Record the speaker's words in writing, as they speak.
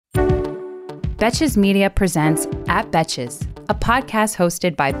Betches Media presents At Betches, a podcast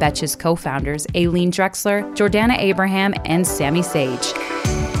hosted by Betches co-founders Aileen Drexler, Jordana Abraham, and Sammy Sage.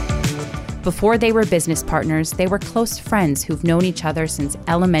 Before they were business partners, they were close friends who've known each other since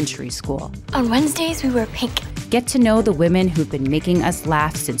elementary school. On Wednesdays, we wear pink. Get to know the women who've been making us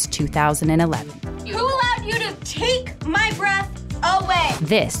laugh since 2011. Who allowed you to take my breath away?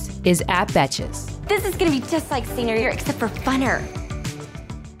 This is At Betches. This is gonna be just like senior year, except for funner.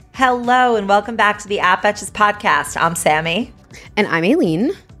 Hello, and welcome back to the At Betches podcast. I'm Sammy. And I'm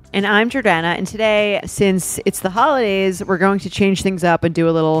Aileen. And I'm Jordana. And today, since it's the holidays, we're going to change things up and do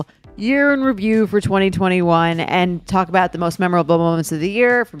a little year in review for 2021 and talk about the most memorable moments of the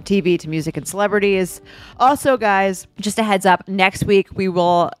year, from TV to music and celebrities. Also, guys, just a heads up, next week we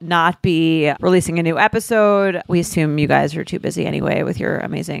will not be releasing a new episode. We assume you guys are too busy anyway with your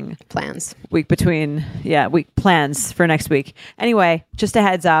amazing Plans. week plans for next week. Anyway, just a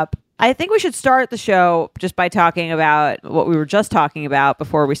heads up. I think we should start the show just by talking about what we were just talking about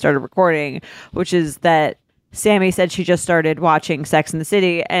before we started recording, which is that Sammy said she just started watching Sex and the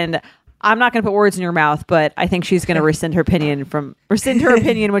City, and I'm not going to put words in your mouth, but I think she's going to rescind her opinion,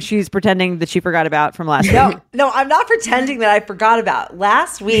 what she's pretending that she forgot about from last week. No, I'm not pretending that I forgot about.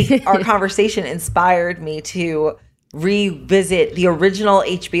 Last week, our conversation inspired me to revisit the original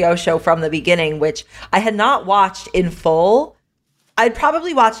HBO show from the beginning, which I had not watched in full. I'd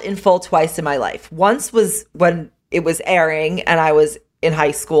probably watched in full twice in my life. Once was when it was airing and I was in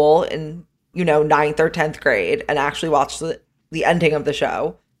high school in 9th or 10th grade, and actually watched the ending of the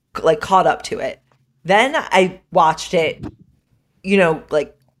show, like caught up to it. Then I watched it,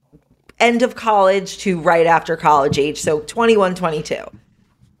 like end of college to right after college age. So 21, 22.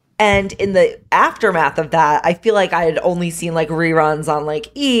 And in the aftermath of that, I feel like I had only seen like reruns on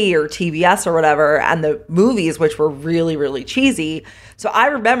like E! Or TBS or whatever, and the movies, which were really, really cheesy. So I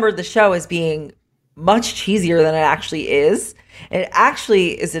remembered the show as being much cheesier than it actually is. And it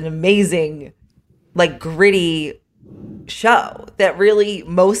actually is an amazing, like, gritty show that really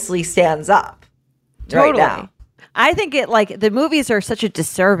mostly stands up right now. I think the movies are such a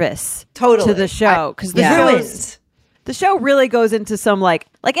disservice to the show, because the show really goes into some like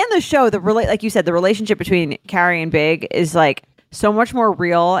in the show, like you said, the relationship between Carrie and Big is like so much more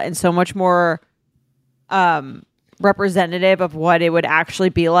real and so much more representative of what it would actually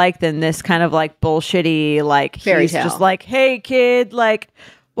be like than this kind of like bullshitty, like fairy he's tale. just like, hey kid, like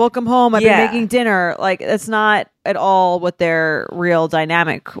welcome home, I've been making dinner. Like that's not at all what their real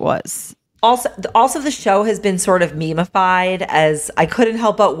dynamic was. Also, the show has been sort of memeified as I Couldn't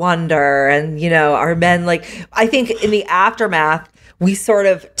Help But Wonder, and our men, like, I think in the aftermath we sort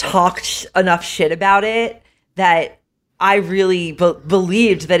of talked enough shit about it that I really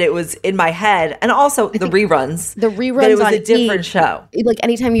believed that it was in my head. And also the reruns. The reruns that it was on a different show. Like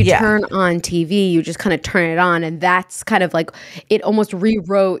anytime you turn on TV, you just kind of turn it on. And that's kind of like, it almost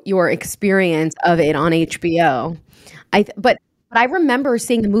rewrote your experience of it on HBO. But I remember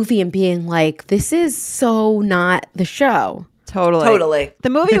seeing the movie and being like, this is so not the show. Totally. The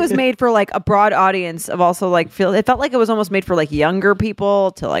movie was made for like a broad audience of also like it felt like it was almost made for like younger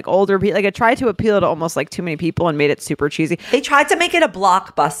people to like older people. Like it tried to appeal to almost like too many people and made it super cheesy. They tried to make it a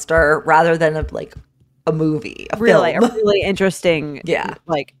blockbuster rather than a movie, a really interesting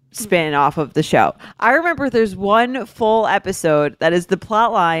like spin off of the show. I remember there's one full episode that is the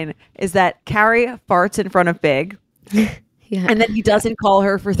plot line is that Carrie farts in front of Big. Yeah. And then he doesn't call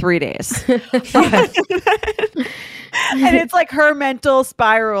her for 3 days. And it's like her mental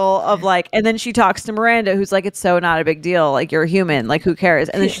spiral of like, and then she talks to Miranda, who's like, it's so not a big deal. Like, you're a human. Like, who cares?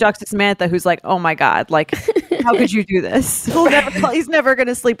 And then she talks to Samantha, who's like, oh my God, like, how could you do this? He's never going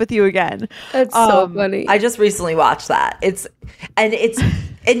to sleep with you again. That's so funny. I just recently watched that. It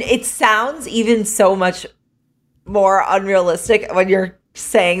sounds even so much more unrealistic when you're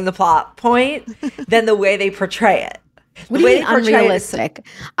saying the plot point than the way they portray it. What do you mean unrealistic?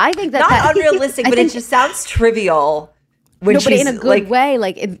 I think not unrealistic, but it just sounds trivial. But in a good way.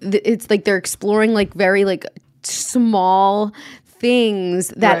 Like it's like they're exploring like very like small things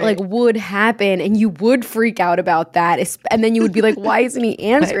that like would happen, and you would freak out about that, and then you would be like, why isn't he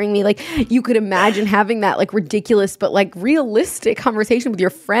answering me? Like you could imagine having that like ridiculous but like realistic conversation with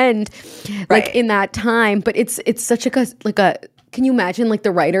your friend like in that time. But it's such a can you imagine like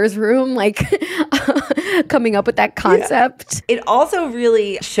the writer's room like coming up with that concept? It also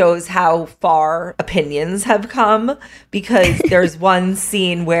really shows how far opinions have come, because there's one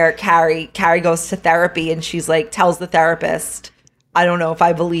scene where Carrie goes to therapy and she's like tells the therapist I don't know if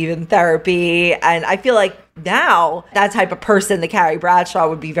I believe in therapy. And I feel like now that type of person, the Carrie Bradshaw,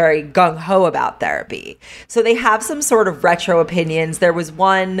 would be very gung-ho about therapy. So they have some sort of retro opinions. There's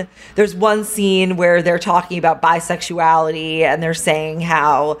one scene where they're talking about bisexuality and they're saying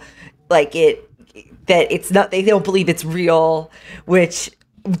how like that it's not, they don't believe it's real, which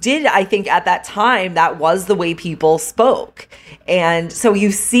did, I think at that time, that was the way people spoke. And so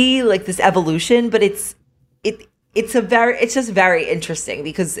you see like this evolution, but it's just very interesting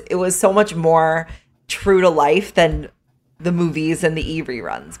because it was so much more true to life than the movies and the E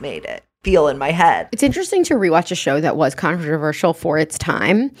reruns made it feel in my head. It's interesting to rewatch a show that was controversial for its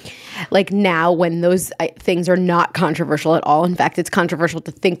time. Like now when those things are not controversial at all. In fact, it's controversial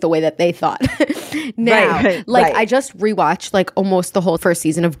to think the way that they thought. Now, I just rewatched like almost the whole first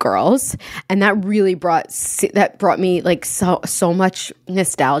season of Girls, and that really brought me like so much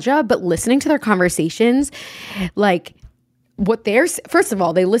nostalgia. But listening to their conversations, like first of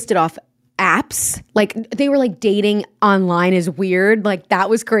all, they listed off apps, like they were like dating online is weird, like that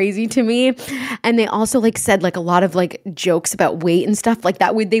was crazy to me. And they also like said like a lot of like jokes about weight and stuff like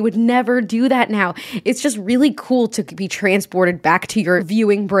that. They would never do that now. It's just really cool to be transported back to your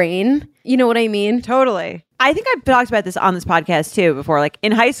viewing brain. You know what I mean? Totally. I think I've talked about this on this podcast too before. Like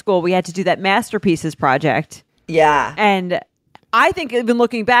in high school, we had to do that masterpieces project. Yeah. And I think even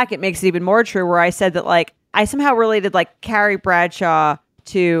looking back, it makes it even more true where I said that like I somehow related like Carrie Bradshaw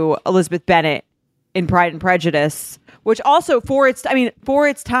to Elizabeth Bennet in Pride and Prejudice, which also for its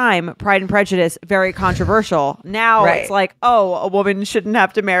time, Pride and Prejudice, very controversial. Now It's like, oh, a woman shouldn't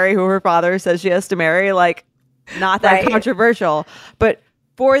have to marry who her father says she has to marry. Like, not that controversial. But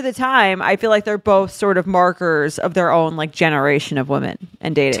for the time, I feel like they're both sort of markers of their own like generation of women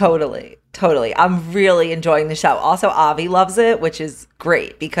and dating. Totally. I'm really enjoying the show. Also, Avi loves it, which is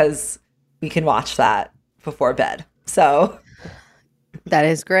great because we can watch that before bed. So that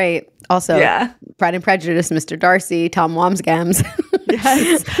is great. Also, Pride and Prejudice, Mr. Darcy, Tom Wamsgams.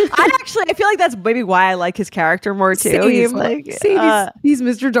 Yes. I feel like that's maybe why I like his character more too. He's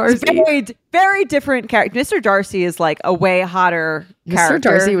Mr. Darcy. Very, very different character. Mr. Darcy is like a way hotter character. Mr.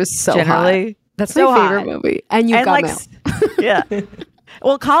 Darcy was so generally. hot. That's so my favorite movie. And You've Got Mail. Yeah.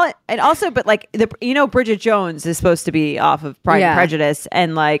 Well, Colin, and also, but like Bridget Jones is supposed to be off of Pride and Prejudice,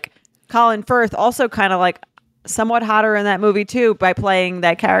 and like Colin Firth also kind of like somewhat hotter in that movie too by playing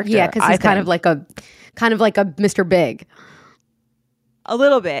that character. Yeah, because he's kind of like a Mr. Big. A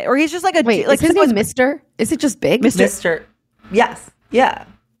little bit, or he's just like a wait. Like is his name Mr.? Is it just Big? Mr. Yes. Yeah.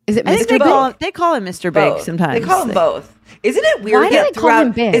 Is it Mr. I think they call him Mr. Big both. sometimes. They call him both. Isn't it weird? Why do they call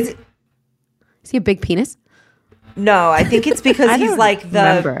him Big? Is he a big penis? No, I think it's because he's like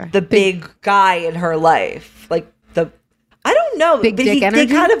the big guy in her life. Like I don't know. Big but dick energy?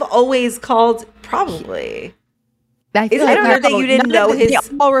 They kind of always called probably. I Isn't it weird that you didn't know his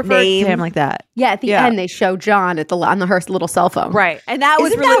all referred name? to him like that. Yeah, at the end they show John on her little cell phone. Right. And that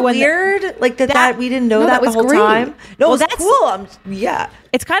was Isn't really that when weird? Like that we didn't know that the was whole great. time. No, Well, it was cool. Yeah.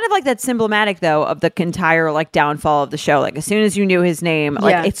 It's kind of like that's symptomatic though of the entire like downfall of the show. Like as soon as you knew his name,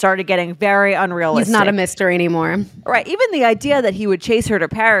 like it started getting very unrealistic. He's not a mystery anymore. Right. Even the idea that he would chase her to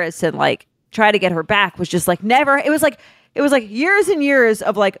Paris and like try to get her back was just like never. It was like years and years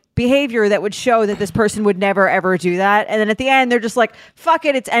of like behavior that would show that this person would never ever do that. And then at the end, they're just like, fuck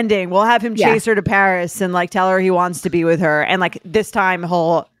it, it's ending. We'll have him chase her to Paris and like tell her he wants to be with her. And like this time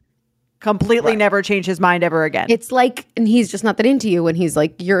he'll completely never change his mind ever again. It's like, and he's just not that into you. And he's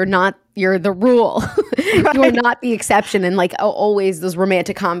like, you're the rule. You're not the exception. And like always those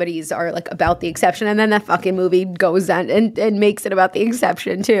romantic comedies are like about the exception. And then that fucking movie goes and makes it about the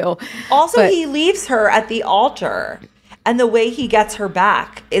exception too. Also, he leaves her at the altar. And the way he gets her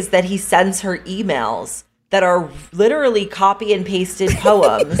back is that he sends her emails that are literally copy and pasted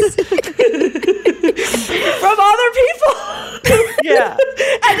poems from other people. Yeah.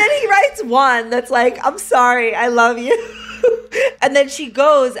 And then he writes one that's like, I'm sorry, I love you. And then she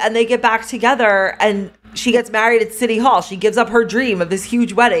goes and they get back together and she gets married at City Hall. She gives up her dream of this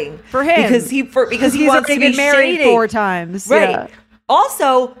huge wedding for him because he wants to be married shady. 4 times. Right. Yeah.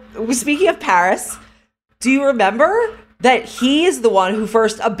 Also, speaking of Paris, do you remember that he is the one who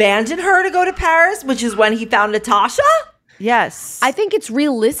first abandoned her to go to Paris, which is when he found Natasha? Yes. I think it's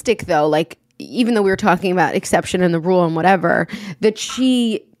realistic though, like even though we were talking about exception and the rule and whatever, that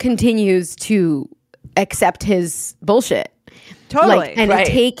she continues to accept his bullshit. Totally. Like, and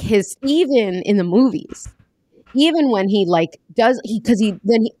take his, even in the movies, even when he like does,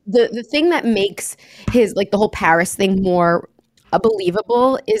 the thing that makes his, like the whole Paris thing more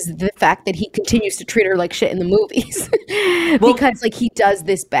believable is the fact that he continues to treat her like shit in the movies. Because like he does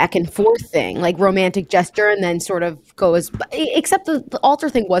this back and forth thing, like romantic gesture, and then sort of goes, except the altar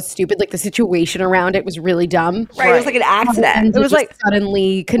thing was stupid. Like the situation around it was really dumb. Right. It was like an accident. It was like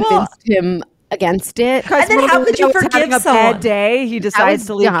suddenly convinced him against it. And then how could you forgive having a someone? bad day, he decides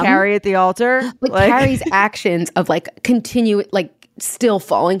to leave dumb. Carrie at the altar. Like Carrie's actions of like continue, like still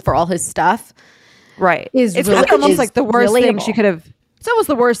falling for all his stuff. Right. It's almost like the worst thing relatable. she could have. It's almost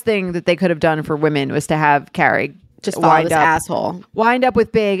the worst thing that they could have done for women was to have Carrie Just follow this asshole. wind up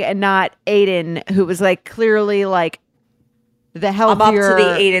with Big and not Aiden, who was like clearly like the healthier. I'm up to the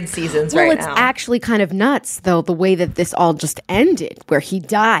Aiden seasons right it's now. actually kind of nuts, though, the way that this all just ended, where he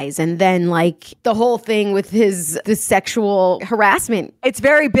dies, and then like the whole thing with the sexual harassment. It's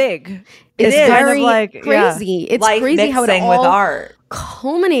very big. It's kind very of like crazy. It's Life crazy how it mixing all with art.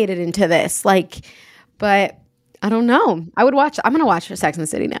 culminated into this. Like, but I don't know. I'm gonna watch Sex and the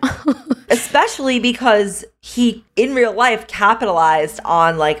City now. Especially because he, in real life, capitalized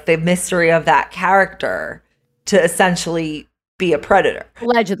on like the mystery of that character to essentially be a predator.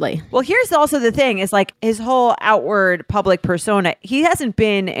 Allegedly. Well, here's also the thing is like his whole outward public persona. He hasn't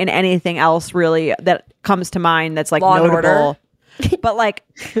been in anything else really that comes to mind that's like Law and notable. Order. But like,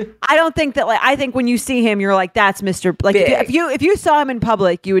 I don't think that like, I think when you see him, you're like, that's Mr. Like Big. if you saw him in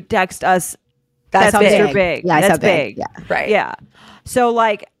public, you would text us, That's Mr. big. Big. Yeah, I That's saw Big. big. Yeah. Right. Yeah. So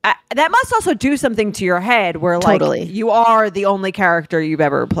like that must also do something to your head where like Totally. you are the only character you've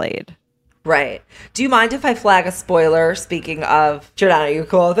ever played. Right. Do you mind if I flag a spoiler? Speaking of, Jordana, are you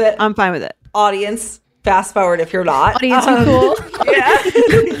cool with it? I'm fine with it. Audience, fast forward if you're not. Audience, you cool? Yeah.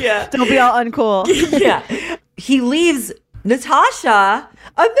 Yeah. Don't be all uncool. Yeah. He leaves Natasha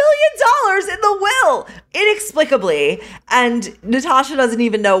 $1 million in the will inexplicably, and Natasha doesn't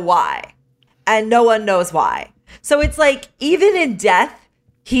even know why, and no one knows why. So it's like even in death,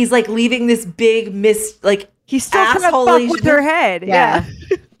 he's like leaving this big He's still trying to fuck with her head. Yeah.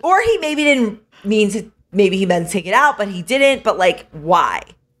 or he maybe didn't mean to. Maybe he meant to take it out, but he didn't. But like, why?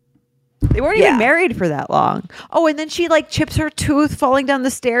 They weren't Yeah. even married for that long. Oh, and then she like chips her tooth falling down the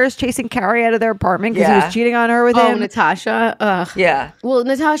stairs, chasing Carrie out of their apartment because he Yeah. was cheating on her with Oh, him. Natasha. Ugh. Yeah. Well,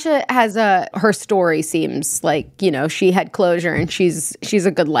 Natasha has her story seems like, she had closure and she's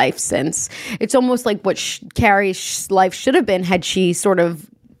a good life since. It's almost like what Carrie's life should have been had she sort of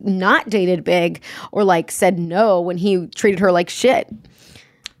not dated Big or like said no when he treated her like shit.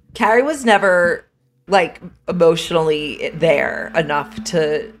 Carrie was never like emotionally there enough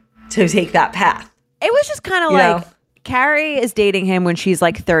to take that path. It was just kind of You like know? Carrie is dating him when she's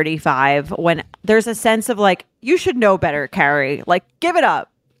like 35, when there's a sense of like, you should know better, Carrie. Like, give it up.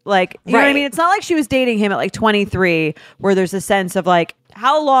 Like, you know what I Right. mean? It's not like she was dating him at like 23, where there's a sense of like,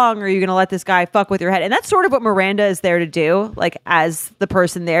 how long are you going to let this guy fuck with your head? And that's sort of what Miranda is there to do, like, as the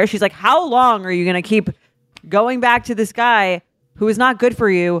person there. She's like, how long are you going to keep going back to this guy who is not good for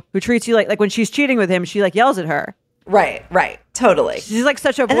you, who treats you like when she's cheating with him, she like yells at her. Right. Totally. She's like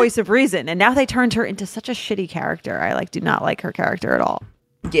such a voice of reason. And now they turned her into such a shitty character. I like do not like her character at all.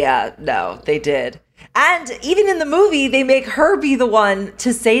 Yeah, no, they did. And even in the movie, they make her be the one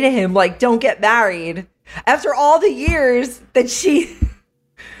to say to him, like, don't get married. After all the years that she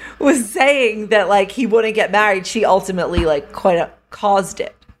was saying that, like, he wouldn't get married, she ultimately, like, caused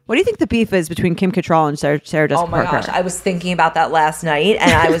it. What do you think the beef is between Kim Cattrall and Sarah Jessica Oh my Parker? gosh, I was thinking about that last night,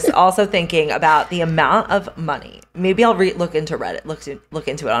 and I was also thinking about the amount of money. Maybe I'll look into Reddit, look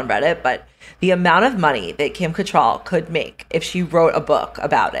into it on Reddit, but the amount of money that Kim Cattrall could make if she wrote a book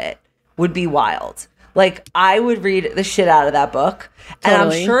about it would be wild. Like, I would read the shit out of that book, and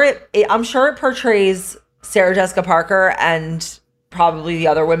Totally. I'm sure it portrays Sarah Jessica Parker and probably the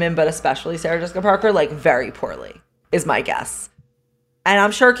other women, but especially Sarah Jessica Parker, like, very poorly, is my guess. And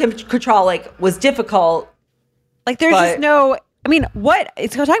I'm sure Kim Cattrall, like, was difficult. Like, there's But- just no. I mean, what?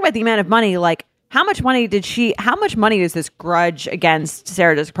 It's talking about the amount of money. Like, how much money is this grudge against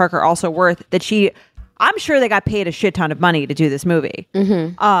Sarah Jessica Parker also worth? That she, I'm sure they got paid a shit ton of money to do this movie.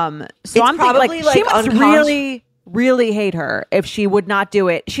 Mm-hmm. So It's I'm thinking, probably, like, she like, must unconscious- really hate her if she would not do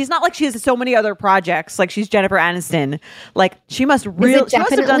it. She's not like she has so many other projects. Like, she's Jennifer Aniston. Like, she must really. Is it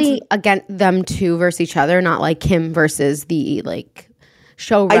definitely against them two versus each other, not like Kim versus the like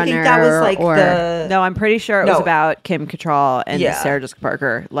showrunner? I think that was like the. No, I'm pretty sure it was No. about Kim Cattrall and Yeah. Sarah Jessica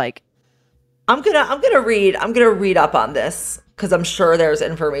Parker. Like, I'm gonna read up on this because I'm sure there's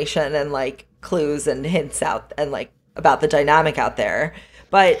information and like clues and hints out and like about the dynamic out there.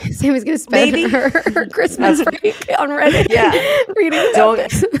 But Sammy's gonna spend Maybe- her Christmas break on Reddit. Yeah. reading about Don't-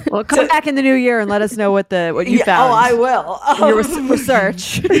 this. well, come back in the new year and let us know what you yeah, found. oh, I will. Your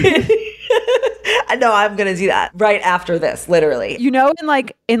research. I know I'm gonna do that right after this, literally. You know,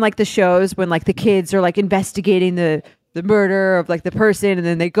 in the shows when like the kids are like investigating the murder of like the person, and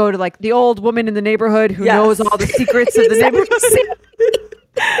then they go to like the old woman in the neighborhood who knows all the secrets of the neighborhood.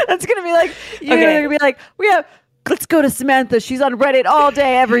 That's gonna be like, they're gonna be like, let's go to Samantha. She's on Reddit all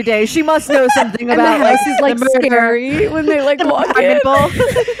day, every day. She must know something about the house is like scary when they like walk in. Like, oh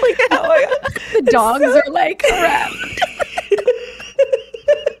my God. The dogs are like crap.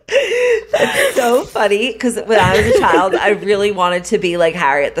 It's so funny because when I was a child, I really wanted to be like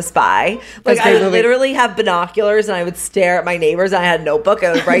Harriet the Spy. Like I would literally have binoculars and I would stare at my neighbors. And I had a notebook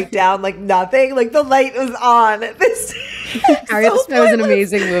and I would write down like nothing. Like the light was on. Harriet the Spy was an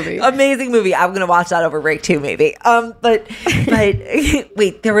amazing movie. Amazing movie. I'm gonna watch that over break too, maybe. But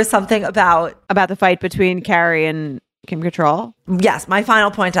wait, there was something about the fight between Carrie and Kim Cattrall. Yes, my final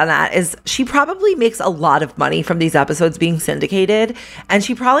point on that is she probably makes a lot of money from these episodes being syndicated, and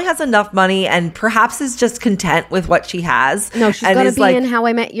she probably has enough money and perhaps is just content with what she has. No, she's going to be in How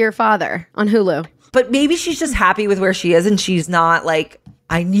I Met Your Father on Hulu. But maybe she's just happy with where she is and she's not like,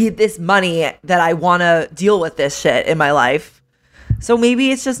 I need this money that I want to deal with this shit in my life. So maybe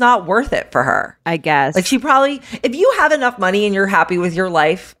it's just not worth it for her. I guess. Like she probably, if you have enough money and you're happy with your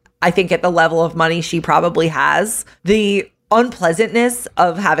life, I think at the level of money she probably has, the unpleasantness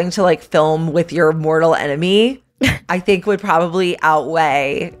of having to like film with your mortal enemy, I think would probably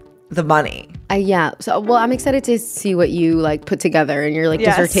outweigh the money. Yeah. So, well, I'm excited to see what you like put together in your like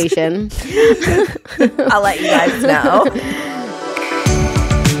dissertation. I'll let you guys know.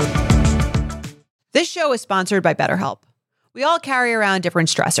 This show is sponsored by BetterHelp. We all carry around different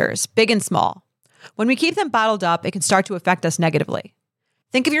stressors, big and small. When we keep them bottled up, it can start to affect us negatively.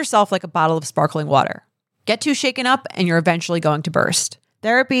 Think of yourself like a bottle of sparkling water. Get too shaken up and you're eventually going to burst.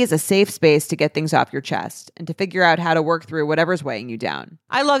 Therapy is a safe space to get things off your chest and to figure out how to work through whatever's weighing you down.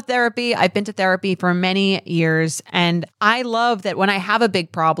 I love therapy. I've been to therapy for many years, and I love that when I have a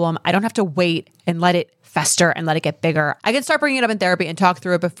big problem, I don't have to wait and let it fester and let it get bigger. I can start bringing it up in therapy and talk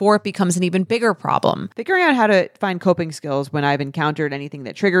through it before it becomes an even bigger problem. Figuring out how to find coping skills when I've encountered anything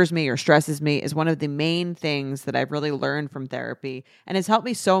that triggers me or stresses me is one of the main things that I've really learned from therapy, and it's helped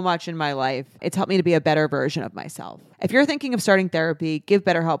me so much in my life. It's helped me to be a better version of myself. If you're thinking of starting therapy, give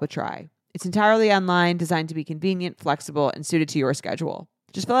BetterHelp a try. It's entirely online, designed to be convenient, flexible, and suited to your schedule.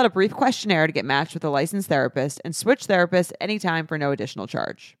 Just fill out a brief questionnaire to get matched with a licensed therapist and switch therapists anytime for no additional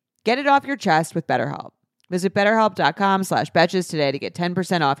charge. Get it off your chest with BetterHelp. Visit BetterHelp.com/Betches today to get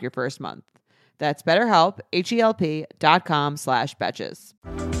 10% off your first month. That's BetterHelp, HELP.com/Betches.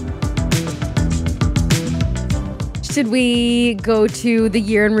 Should we go to the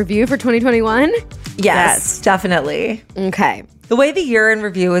year in review for 2021? Yes, definitely. Okay. The way the year in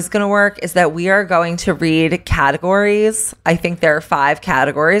review is going to work is that we are going to read categories. I think there are 5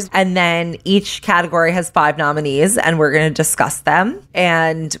 categories, and then each category has 5 nominees, and we're going to discuss them,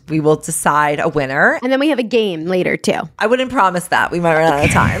 and we will decide a winner. And then we have a game later, too. I wouldn't promise that. We might run out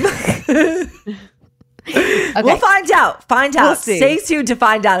of time. Okay. We'll find out. We'll see. Stay tuned to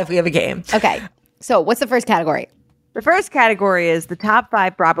find out if we have a game. Okay. So what's the first category? The first category is the top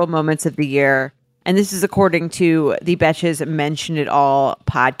 5 Bravo moments of the year. And this is according to the Betches Mention It All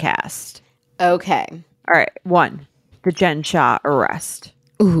podcast. Okay. All right. 1, the Jen Shah arrest.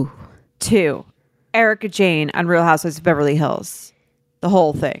 Ooh. 2, Erica Jane on Real Housewives of Beverly Hills. The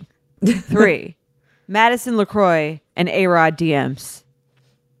whole thing. 3, Madison LaCroix and A-Rod DMs.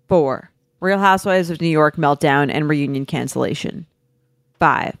 4, Real Housewives of New York meltdown and reunion cancellation.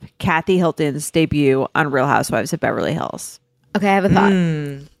 5, Kathy Hilton's debut on Real Housewives of Beverly Hills. Okay, I have a thought.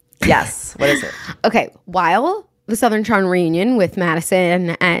 Yes. What is it? Okay, while the Southern Charm reunion with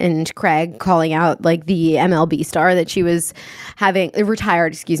Madison and Craig calling out like the MLB star that she was having,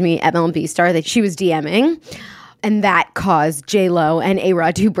 retired MLB star that she was DMing, and that caused J-Lo and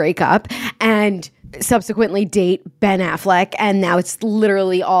A-Rod to break up and subsequently date Ben Affleck, and now it's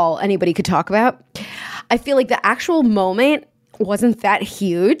literally all anybody could talk about. I feel like the actual moment wasn't that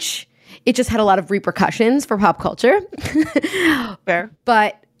huge. It just had a lot of repercussions for pop culture. Fair.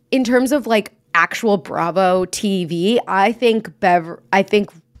 But in terms of like actual Bravo TV, I think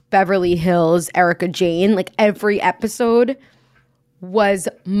Beverly Hills, Erica Jane, like every episode is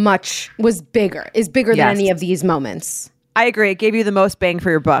bigger than any of these moments. I agree. It gave you the most bang for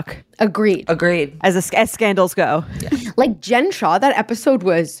your buck. Agreed. As scandals go. Yeah. Like Jen Shah, that episode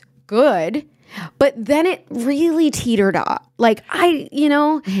was good, but then it really teetered off. Like I'm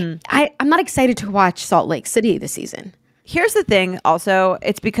not excited to watch Salt Lake City this season. Here's the thing also,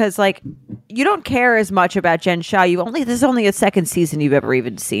 it's because like you don't care as much about Jen Shah. This is only a second season you've ever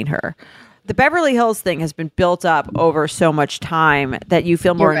even seen her. the Beverly Hills thing has been built up over so much time that you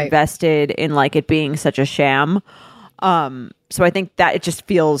feel more invested in like it being such a sham. So I think that it just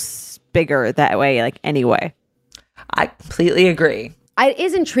feels bigger that way, like anyway. I completely agree. It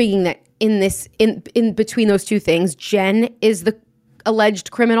is intriguing that in between those two things, Jen is the alleged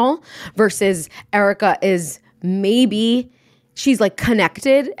criminal versus Erica is maybe she's like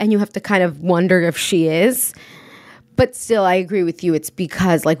connected, and you have to kind of wonder if she is. But still, I agree with you. It's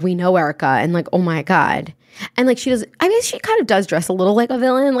because like we know Erica and like, oh my God. And like she does, I mean, she kind of does dress a little like a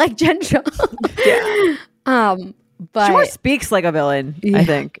villain, like Jen Shah. Yeah. But she more speaks like a villain, I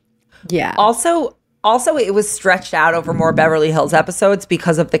think. Yeah. Also, it was stretched out over more Beverly Hills episodes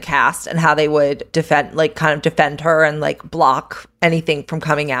because of the cast and how they would defend her and like block anything from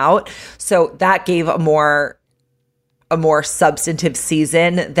coming out. So that gave a more substantive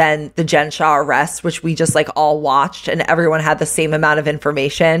season than the Jen Shah arrest, which we just like all watched and everyone had the same amount of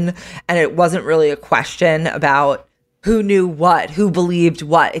information. And it wasn't really a question about who knew what, who believed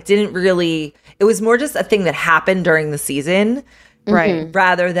what. It was more just a thing that happened during the season. Right.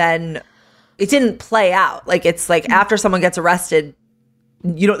 Rather than it didn't play out. Like it's like after someone gets arrested,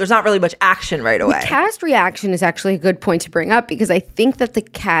 there's not really much action right away. The cast reaction is actually a good point to bring up because I think that the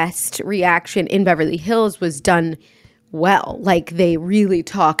cast reaction in Beverly Hills was done well. Like they really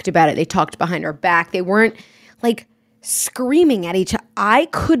talked about it. They talked behind our back. They weren't like screaming at each other. I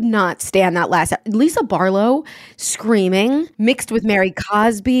could not stand that last Lisa Barlow screaming mixed with Mary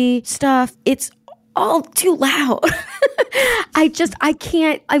Cosby stuff. It's all too loud. I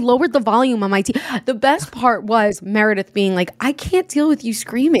can't. I lowered the volume on my TV. The best part was Meredith being like, I can't deal with you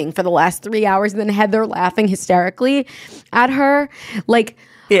screaming for the last 3 hours. And then Heather laughing hysterically at her. Like,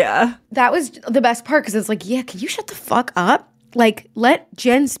 yeah, that was the best part because it's like, yeah, can you shut the fuck up? Like, let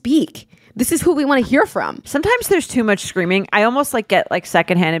Jen speak. This is who we want to hear from. Sometimes there's too much screaming. I almost like get like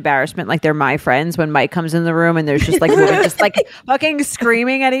secondhand embarrassment, like they're my friends when Mike comes in the room and there's just like women just like fucking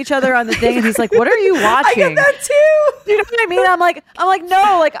screaming at each other on the thing, and he's like, "What are you watching?" I get that too. You know what I mean? I'm like,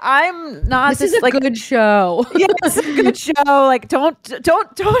 no, like I'm not. This is a like, good show. Yeah, it's a good show. Like don't think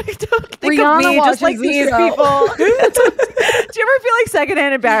Rihanna of me just like watches the these show. people. Do you ever feel like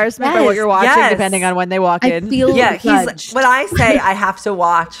secondhand embarrassment by what you're watching, Yes. depending on when they walk in? I feel Yeah, judged. he's when I say I have to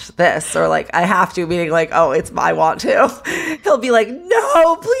watch this or like I have to, meaning like, oh, it's I want to. He'll be like,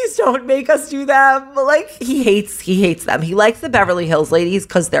 no, please don't make us do them. But like he hates them. He likes the Beverly Hills ladies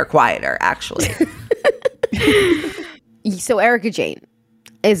because they're quieter, actually. So Erica Jane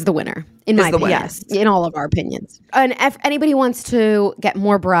is the winner, in my opinion. Yes, in all of our opinions. And if anybody wants to get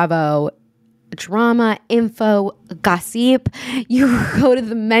more Bravo drama, info, gossip, you go to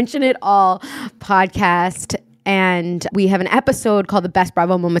the Mention It All podcast, and we have an episode called The Best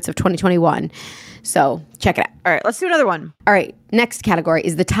Bravo Moments of 2021. So check it out. All right, let's do another one. All right, next category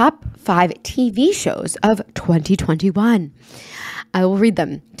is the top 5 TV shows of 2021. I will read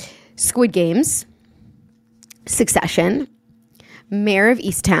them. Squid Games, Succession, Mayor of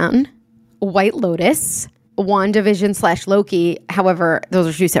Easttown, White Lotus, WandaVision / Loki. However, those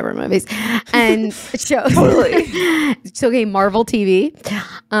are 2 separate movies. And shows. Totally. So, okay, Marvel TV,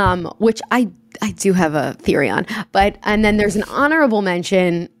 which I do have a theory on. And then there's an honorable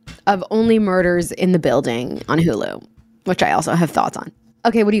mention of Only Murders in the Building on Hulu, which I also have thoughts on.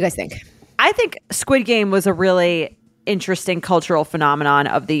 Okay, what do you guys think? I think Squid Game was a really interesting cultural phenomenon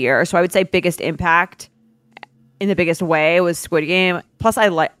of the year. So I would say biggest impact in the biggest way was Squid Game. Plus, I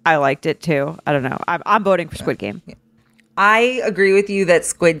liked it too. I don't know. I'm voting for Squid Game. I agree with you that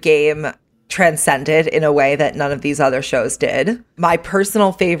Squid Game transcended in a way that none of these other shows did. My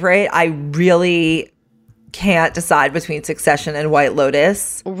personal favorite, I really can't decide between Succession and White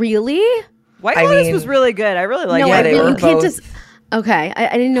Lotus. Really? White Lotus was really good. I really liked it. Yeah, they were both. Okay,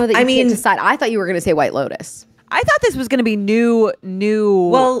 I didn't know that you can't decide. I thought you were going to say White Lotus. I thought this was going to be new.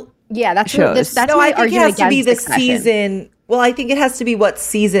 Well, yeah, that's shows. That's no, my I think it argument has to be the against Succession. season. Well, I think it has to be what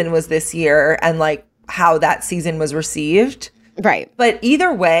season was this year and like how that season was received. Right. But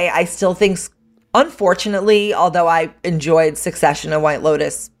either way, I still think, unfortunately, although I enjoyed Succession and White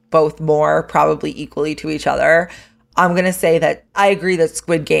Lotus both more, probably equally to each other, I'm going to say that I agree that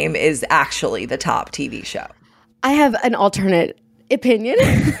Squid Game is actually the top TV show. I have an alternate opinion.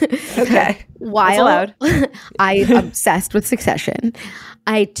 Okay. While I'm obsessed with Succession,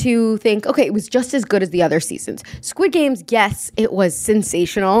 I too think, okay, it was just as good as the other seasons. Squid Games, yes, it was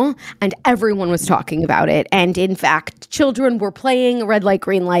sensational and everyone was talking about it. And in fact, children were playing red light,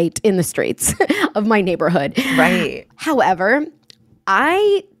 green light in the streets of my neighborhood. Right. However,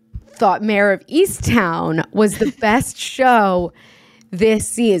 I thought Mayor of Easttown was the best show this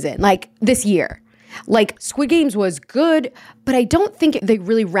season, like this year. Like Squid Games was good, but I don't think they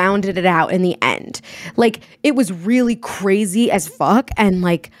really rounded it out in the end. Like it was really crazy as fuck, and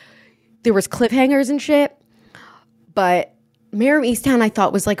like there was cliffhangers and shit. But Mayor of Easttown I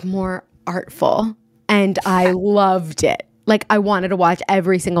thought was like more artful, and I loved it. Like I wanted to watch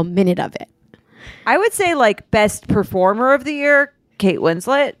every single minute of it. I would say like best performer of the year, Kate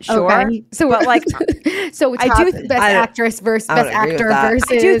Winslet. Sure, okay. So but like, so it's best actress versus best actor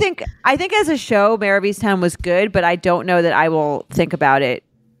versus. I think as a show, Mayor of Easttown was good, but I don't know that I will think about it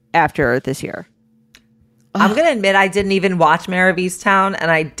after this year. I'm gonna admit I didn't even watch Mayor of Easttown,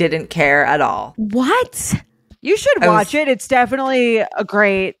 and I didn't care at all. What? You should watch it. It's definitely a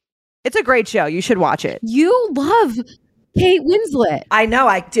great show. You should watch it. You love Kate Winslet. I know.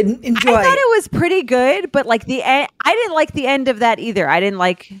 I didn't enjoy. I thought it was pretty good, but like the end, I didn't like the end of that either. I didn't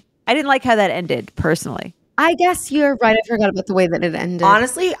like how that ended personally. I guess you're right. I forgot about the way that it ended.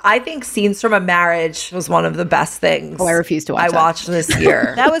 Honestly, I think Scenes from a Marriage was one of the best things. Oh, I refuse to watch I watched this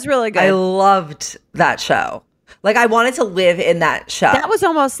year. That was really good. I loved that show. Like I wanted to live in that show. That was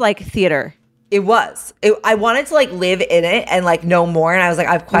almost like theater. It was. I wanted to like live in it and like know more. And I was like,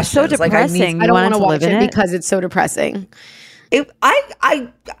 I have questions. So depressing. I don't want to watch it because it's so depressing. It's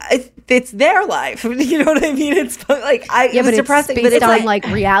their life. You know what I mean? It's like it was depressing, but it's on like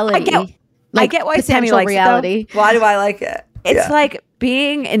reality. I get why Sammy likes reality. It, why do I like it? It's like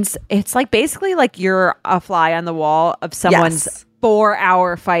being in. It's like basically like you're a fly on the wall of someone's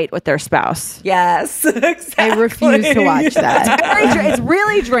 4-hour fight with their spouse. Yes, exactly. I refuse to watch that. It's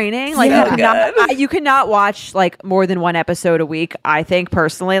really draining. Like you cannot watch like more than one episode a week. I think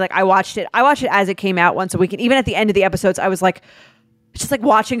personally, like I watched it as it came out once a week, and even at the end of the episodes, I was like, just like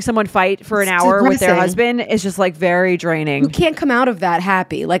watching someone fight for an hour with their husband is just like very draining. You can't come out of that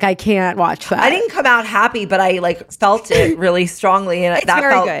happy. Like I can't watch that. I didn't come out happy, but I like felt it really strongly, and that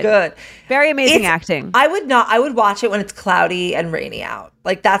felt good. Very amazing acting. I would watch it when it's cloudy and rainy out.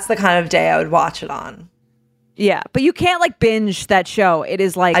 Like that's the kind of day I would watch it on. Yeah, but you can't like binge that show. It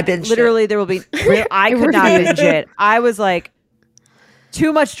is like I binged literally it. There will be. I could not binge it. I was like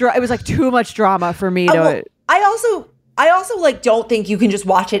too much. It was like too much drama for me to. I also like don't think you can just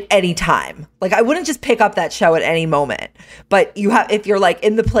watch it anytime. Like I wouldn't just pick up that show at any moment. But if you're like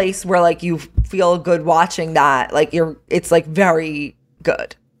in the place where like you feel good watching that, like it's like very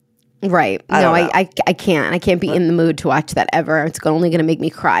good. Right. No, I can't. I can't be in the mood to watch that ever. It's only going to make me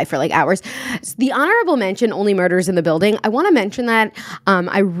cry for like hours. The honorable mention, Only Murders in the Building. I want to mention that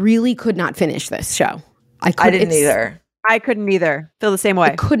I really could not finish this show. I didn't either. I couldn't either. Feel the same way.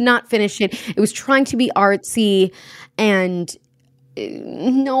 I could not finish it. It was trying to be artsy, and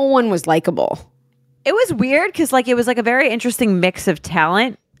no one was likable. It was weird because like it was like a very interesting mix of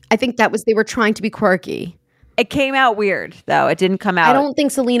talent. I think they were trying to be quirky. It came out weird though. It didn't come out. I don't think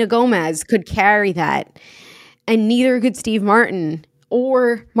Selena Gomez could carry that, and neither could Steve Martin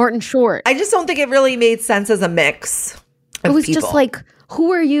or Martin Short. I just don't think it really made sense as a mix. It was just like,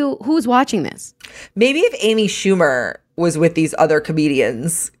 who are you? Who's watching this? Maybe if Amy Schumer was with these other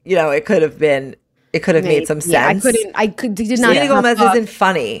comedians, you know, it could have made some sense. Yeah, I did not. Selena Gomez isn't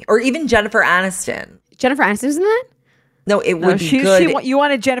funny, or even Jennifer Aniston. Jennifer Aniston's in that? No, it would be good. You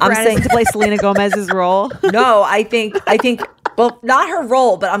wanted Jennifer Aniston to play Selena Gomez's role? No, I think. Well, not her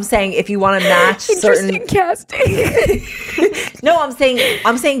role, but I'm saying if you want to match certain casting. No, I'm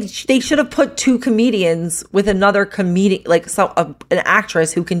saying they should have put two comedians with another comedian, like an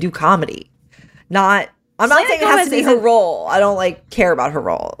actress who can do comedy. I'm not saying it has to be her role. I don't like care about her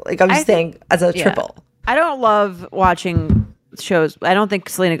role. Like I'm just saying as a triple. I don't love watching shows. I don't think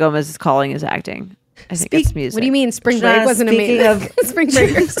Selena Gomez's calling is acting. I think it's music. What do you mean? Spring Break wasn't amazing. Spring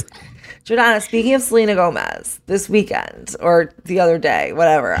Breakers. Jordana, speaking of Selena Gomez, this weekend or the other day,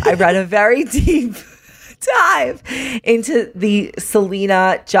 whatever, I read a very deep dive into the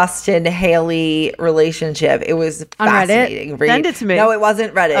Selena, Justin, Haley relationship. It was fascinating. Send it to me. No, it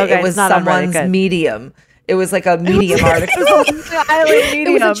wasn't Reddit. Okay, it was someone's Medium. It was like a Medium article.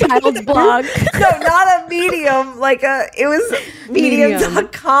 It was a child's blog. No, not a Medium. It was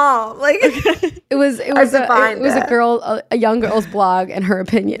medium.com. Like it was a young girl's blog and her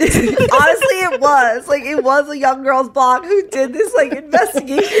opinions. Honestly, it was a young girl's blog who did this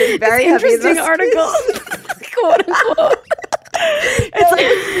investigation. Very interesting article. Quote unquote.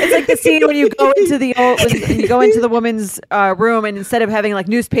 It's like the scene when you go into the woman's room, and instead of having like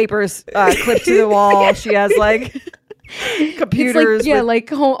newspapers clipped to the wall, she has like computers. Like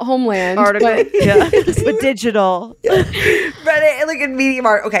Homeland articles, but digital. Reddit, like in Medium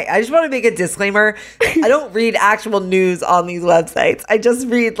art. Okay, I just want to make a disclaimer. I don't read actual news on these websites. I just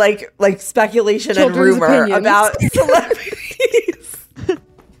read like speculation Children's and rumor opinions about celebrities.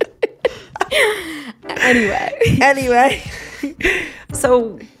 Anyway.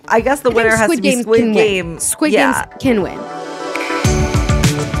 So I guess the winner has to be Squid Game. Squid Games can win.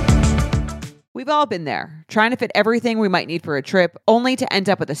 We've all been there, trying to fit everything we might need for a trip, only to end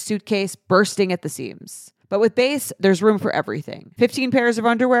up with a suitcase bursting at the seams. But with Béis, there's room for everything. 15 pairs of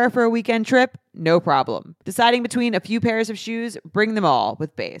underwear for a weekend trip? No problem. Deciding between a few pairs of shoes? Bring them all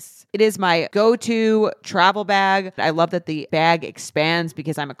with Béis. It is my go-to travel bag. I love that the bag expands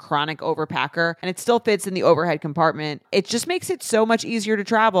because I'm a chronic overpacker, and it still fits in the overhead compartment. It just makes it so much easier to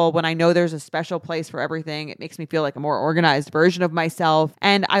travel when I know there's a special place for everything. It makes me feel like a more organized version of myself,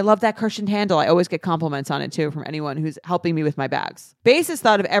 and I love that cushioned handle. I always get compliments on it too from anyone who's helping me with my bags. Béis has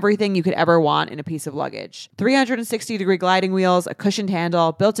thought of everything you could ever want in a piece of luggage. 360-degree gliding wheels, a cushioned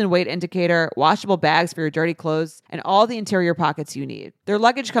handle, built-in weight indicator, washable bags for your dirty clothes, and all the interior pockets you need. Their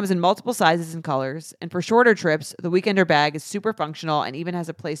luggage comes in multiple sizes and colors, and for shorter trips, the Weekender bag is super functional and even has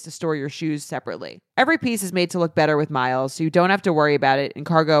a place to store your shoes separately. Every piece is made to look better with miles, so you don't have to worry about it in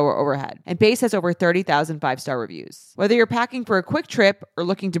cargo or overhead. And Béis has over 30,000 five-star reviews. Whether you're packing for a quick trip or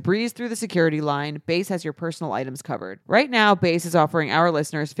looking to breeze through the security line, Béis has your personal items covered. Right now, Béis is offering our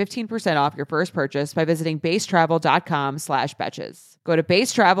listeners 15% off your first purchase by visiting beistravel.com/betches. Go to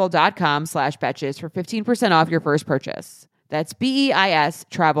beistravel.com/betches for 15% off your first purchase. That's BEIS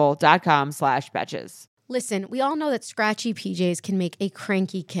travel.com/betches. Listen, we all know that scratchy PJs can make a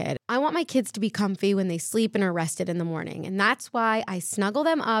cranky kid. I want my kids to be comfy when they sleep and are rested in the morning, and that's why I snuggle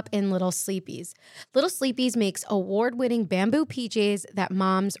them up in Little Sleepies. Little Sleepies makes award-winning bamboo PJs that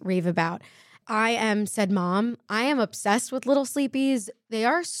moms rave about. I am obsessed with Little Sleepies. They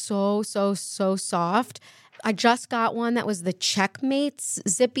are so soft. I just got one that was the Checkmates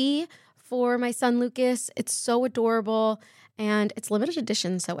Zippy for my son Lucas. It's so adorable. And it's limited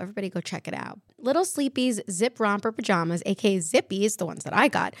edition, so everybody go check it out. Little Sleepies Zip Romper Pajamas, aka Zippies, the ones that I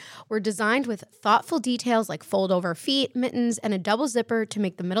got, were designed with thoughtful details like fold-over feet, mittens, and a double zipper to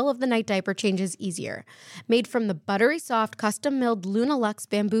make the middle-of-the-night diaper changes easier. Made from the buttery soft, custom-milled Luna Luxe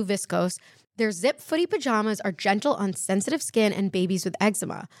bamboo viscose, their zip footy pajamas are gentle on sensitive skin and babies with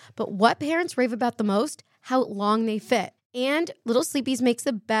eczema. But what parents rave about the most? How long they fit. And Little Sleepies makes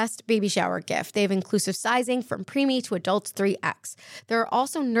the best baby shower gift. They have inclusive sizing from preemie to adults 3X. There are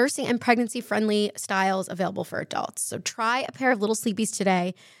also nursing and pregnancy-friendly styles available for adults. So try a pair of Little Sleepies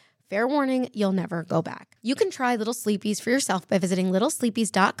today. Fair warning, you'll never go back. You can try Little Sleepies for yourself by visiting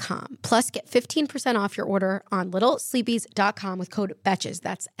littlesleepies.com. Plus, get 15% off your order on littlesleepies.com with code BETCHES.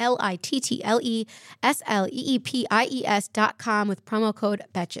 That's LITTLESLEEPIES.com with promo code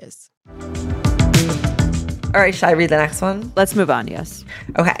BETCHES. All right, shall I read the next one? Let's move on, yes.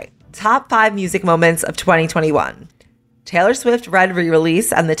 Okay. Top 5 music moments of 2021. Taylor Swift Red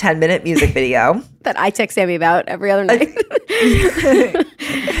re-release and the 10-minute music video. That I text Sammy about every other night.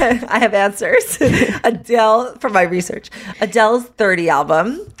 I have answers. Adele, from my research. Adele's 30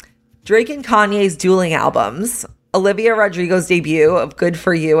 album. Drake and Kanye's dueling albums. Olivia Rodrigo's debut of Good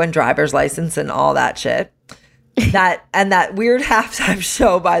For You and Driver's License and all that shit. That weird halftime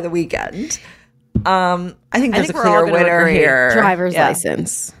show by The Weeknd. I think there's a clear winner here. Driver's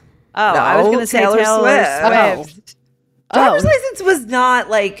License. Oh, no, I was going to say Taylor Swift. Driver's License was not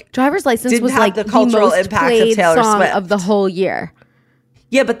like Driver's License was like the cultural most impact played of Taylor song Swift of the whole year.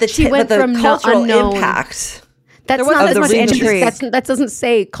 Yeah, but the cultural impact. That's not as much intrigue. That doesn't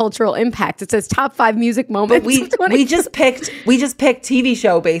say cultural impact. It says top 5 music moments. But we just picked TV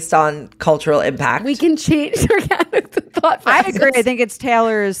show based on cultural impact. We can change the thought process. I agree. I think it's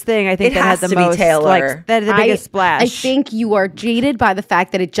Taylor's thing. I think it that has had the to most be Taylor. Like, that the biggest splash. I think you are jaded by the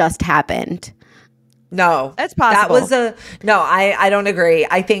fact that it just happened. No, that's possible. I don't agree.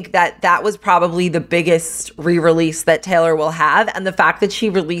 I think that was probably the biggest re-release that Taylor will have, and the fact that she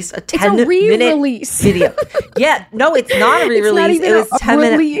released a 10-minute video. Yeah, no, it's not a re-release. It was 10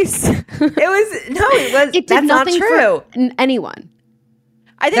 minutes. It did nothing for anyone.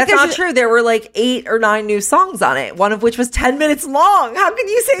 I think that's not true. There were like 8 or 9 new songs on it, one of which was 10 minutes long. How can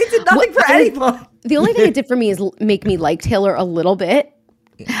you say it did nothing for anyone? The only thing it did for me is make me like Taylor a little bit.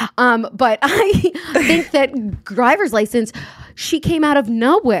 But I think that Driver's License, she came out of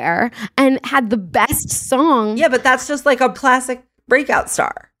nowhere and had the best song. Yeah, but that's just like a classic breakout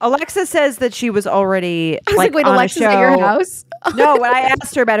star. Alexa says that she was already wait, on Alexa's a show. At your house? No, when I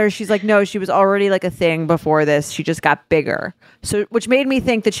asked her about her, she's like, no, she was already like a thing before this. She just got bigger. So, which made me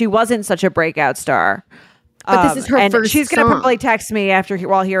think that she wasn't such a breakout star. But this is her and first she's going to song. probably text me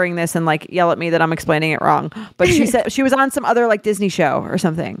while hearing this and like yell at me that I'm explaining it wrong. But she said she was on some other like Disney show or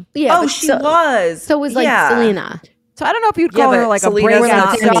something. Yeah. Oh, she was. So it was like Selena. So I don't know if you'd call her like Selena's a breakout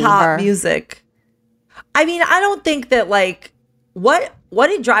not star. pop music. I mean, I don't think that like what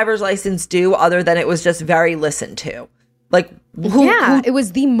did Driver's License do other than it was just very listened to? Like, who, it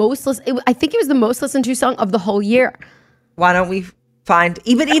was the most I think it was the most listened to song of the whole year. why don't we find,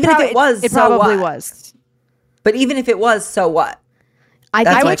 even if it was, It so probably what? was. But even if it was, so what? I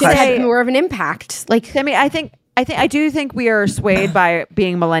That's think my it just had question. more of an impact. Like, I mean, I do think we are swayed by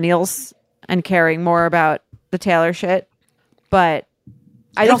being millennials and caring more about the Taylor shit. But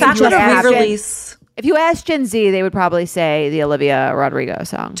I don't The think fact that a if re-release, you ask Gen Z, they would probably say the Olivia Rodrigo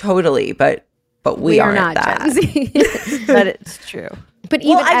song. totally, but we are aren't not that. Gen Z. That is true. But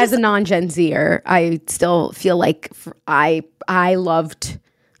even I as a non-Gen Zer, I still feel like I loved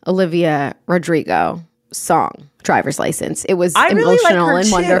Olivia Rodrigo song Driver's License. It was I really like emotional her and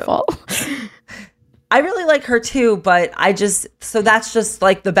too. wonderful. I really like her too, but so that's just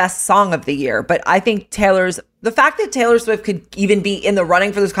like the best song of the year. But I think the fact that Taylor Swift could even be in the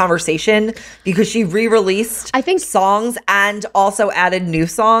running for this conversation because she re-released songs and also added new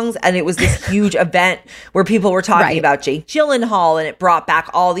songs. And it was this huge event where people were talking about Jake Gyllenhaal, and it brought back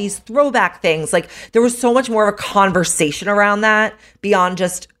all these throwback things. Like, there was so much more of a conversation around that beyond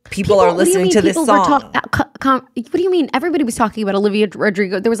just people are listening to this song. What do you mean? Everybody was talking about Olivia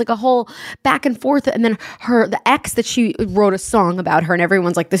Rodrigo. There was like a whole back and forth, and then the ex that she wrote a song about her, and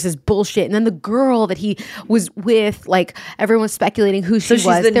everyone's like, "This is bullshit." And then the girl that he was with, like, everyone's speculating who she was.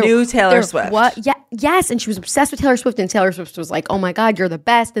 So she's the new Taylor Swift. What? Yeah, yes. And she was obsessed with Taylor Swift, and Taylor Swift was like, "Oh my God, you're the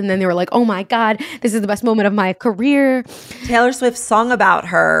best." And then they were like, "Oh my God, this is the best moment of my career." Taylor Swift sung about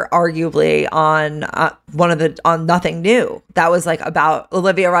her, arguably on on Nothing New. That was like about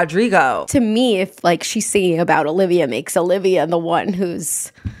Olivia Rodrigo. To me, if like she's singing about Olivia, makes Olivia the one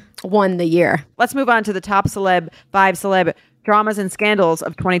who's won the year. Let's move on to the top 5 celeb dramas and scandals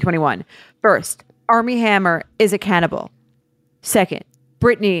of 2021. First, Armie Hammer is a cannibal. Second,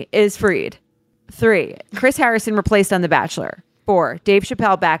 Britney is freed. 3, Chris Harrison replaced on The Bachelor. 4, Dave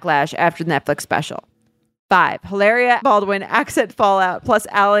Chappelle backlash after the Netflix special. 5, Hilaria Baldwin accent fallout plus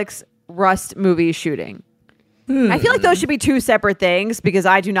Alex Rust movie shooting. I feel like those should be 2 separate things because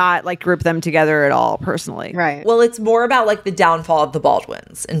I do not like group them together at all personally. Right. Well, it's more about like the downfall of the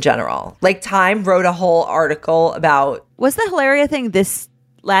Baldwins in general. Like, Time wrote a whole article about. Was the Hilaria thing this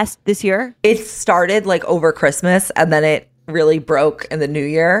year? It started like over Christmas, and then it really broke in the new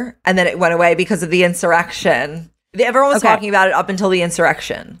year, and then it went away because of the insurrection. Everyone was talking about it up until the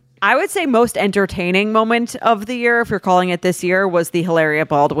insurrection. I would say most entertaining moment of the year, if you're calling it this year, was the Hilaria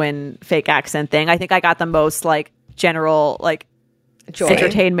Baldwin fake accent thing. I think I got the most like general like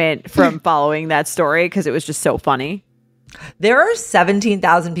entertainment from following that story because it was just so funny. There are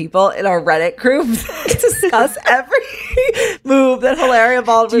 17,000 people in our Reddit group to discuss every move that Hilaria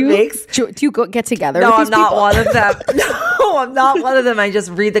Baldwin makes. Do you get together? No, with I'm these not people? one of them. No, I'm not one of them. I just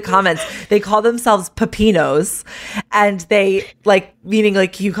read the comments. They call themselves pepinos, and they like meaning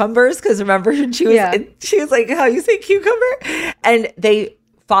like cucumbers. Because remember, she was like, how you say cucumber, and they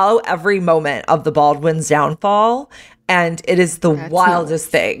follow every moment of the Baldwin's downfall. And it is the wildest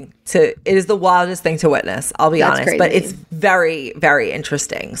thing to witness. I'll be honest, crazy. but it's very, very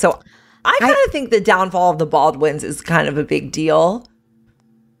interesting. So I kind of think the downfall of the Baldwins is kind of a big deal.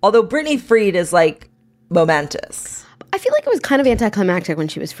 Although Britney freed is like momentous. I feel like it was kind of anticlimactic when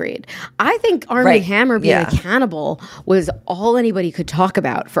she was freed. I think Armie Hammer being a cannibal was all anybody could talk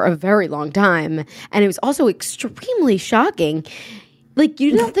about for a very long time. And it was also extremely shocking. Like,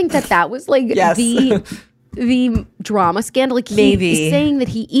 you don't think that was like the drama scandal? Like, he is saying that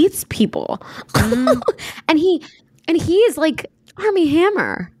he eats people. and he is like Armie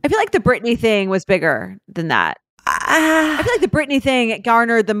Hammer. I feel like the Britney thing was bigger than that. I feel like the Britney thing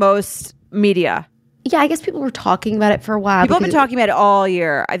garnered the most media. Yeah, I guess people were talking about it for a while. People have been talking about it all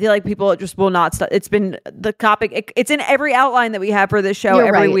year. I feel like people just will not stop. It's been the topic. It's in every outline that we have for this show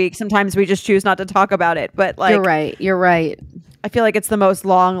every week. Sometimes we just choose not to talk about it. But like, You're right. I feel like it's the most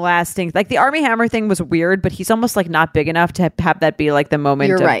long lasting. Like the Armie Hammer thing was weird, but he's almost like not big enough to have that be like the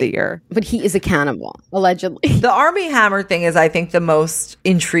moment of the year. But he is a cannibal, allegedly. The Armie Hammer thing is, I think, the most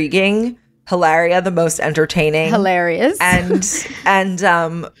intriguing. Hilaria, the most entertaining. Hilarious. And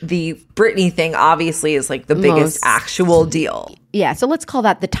the Britney thing obviously is like the biggest actual deal. Yeah, so let's call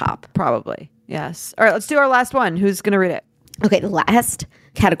that the top. Probably. Yes. All right, let's do our last one. Who's going to read it? Okay, the last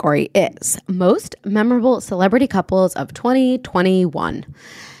category is most memorable celebrity couples of 2021.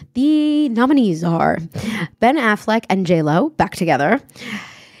 The nominees are Ben Affleck and J-Lo, back together.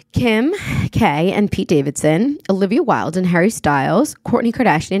 Kim K and Pete Davidson, Olivia Wilde and Harry Styles, Kourtney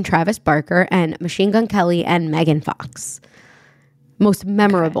Kardashian, Travis Barker, and Machine Gun Kelly and Megan Fox. Most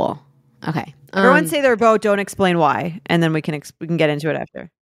memorable. Okay. Everyone say their vote. Don't explain why, and then we can get into it after.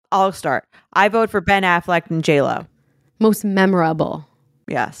 I'll start. I vote for Ben Affleck and J-Lo. Most memorable.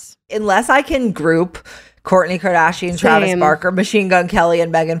 Yes. Unless I can group Kourtney Kardashian, Travis Barker, Machine Gun Kelly,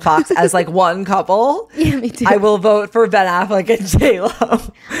 and Megan Fox as like one couple, Yeah, me too. I will vote for Ben Affleck and J-Lo.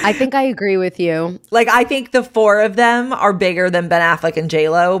 I think I agree with you. Like, I think the four of them are bigger than Ben Affleck and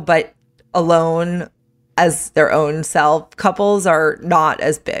J-Lo, but alone as their own self, couples are not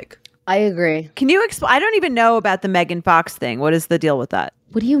as big. I agree. Can you explain? I don't even know about the Megan Fox thing. What is the deal with that?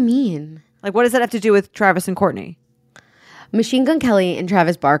 What do you mean? Like, what does that have to do with Travis and Kourtney? Machine Gun Kelly and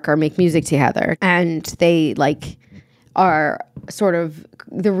Travis Barker make music together, and they like are sort of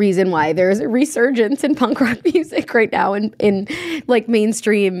the reason why there's a resurgence in punk rock music right now in like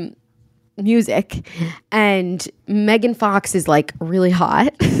mainstream music. And Megan Fox is like really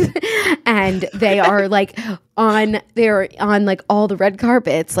hot and they're on like all the red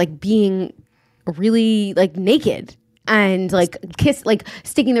carpets, like being really like naked and like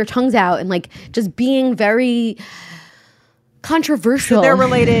sticking their tongues out and like just being very controversial. So they're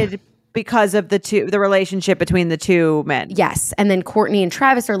related because of the relationship between the two men. Yes. And then Kourtney and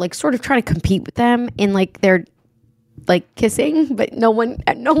Travis are like sort of trying to compete with them in like their like kissing, but no one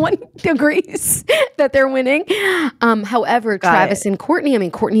agrees that they're winning. However, Travis and Kourtney, I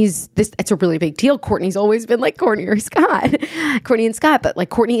mean, it's a really big deal. Kourtney's always been like Kourtney and Scott, but like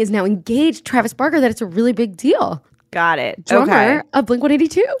Kourtney is now engaged to Travis Barker, that it's a really big deal. Got it. Drummer of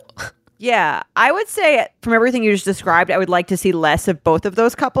Blink-182. Yeah, I would say from everything you just described, I would like to see less of both of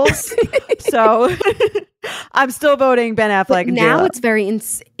those couples. So I'm still voting Ben Affleck. And now J-Lo. it's very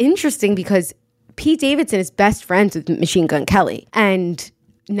interesting because Pete Davidson is best friends with Machine Gun Kelly. And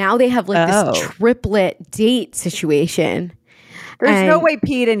now they have like this triplet date situation. There's no way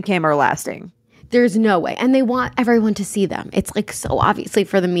Pete and Kim are lasting. There's no way. And they want everyone to see them. It's like so obviously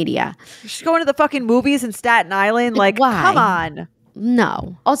for the media. She's going to the fucking movies in Staten Island. Like, why? Come on.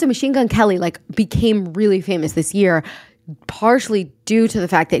 No. Also, Machine Gun Kelly like became really famous this year, partially due to the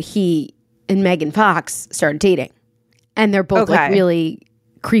fact that he and Megan Fox started dating. And they're both like really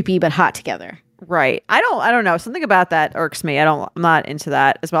creepy but hot together. Right. I don't know. Something about that irks me. I'm not into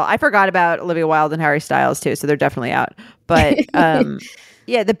that as well. I forgot about Olivia Wilde and Harry Styles too, so they're definitely out. But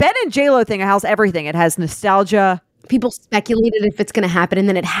yeah, the Ben and J-Lo thing has everything. It has nostalgia. People speculated if it's going to happen, and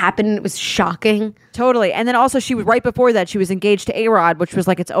then it happened. And it was shocking. Totally. And then also she was right before that, she was engaged to A-Rod, which was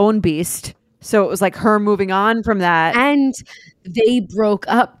like its own beast. So it was like her moving on from that. And they broke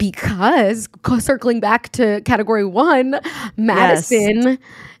up because, circling back to category 1, Madison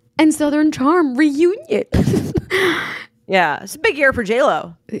and Southern Charm reunion. Yeah, it's a big year for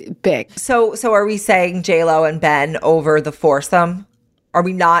J-Lo. Big. So are we saying J-Lo and Ben over the foursome? Are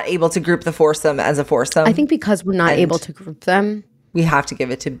we not able to group the foursome as a foursome? I think because we're not able to group them, we have to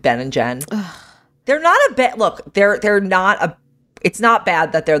give it to Ben and Jen. They're not a bit. Look, they're not a. It's not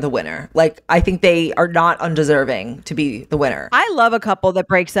bad that they're the winner. Like, I think they are not undeserving to be the winner. I love a couple that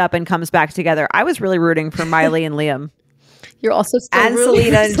breaks up and comes back together. I was really rooting for Miley and Liam. You're also still and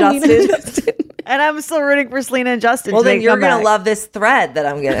Selena and Justin. And I'm still rooting for Selena and Justin. Well, then you're going to love this thread that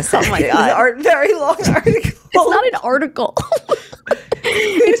I'm going to send. Oh my God. It's a very long article. It's not an article.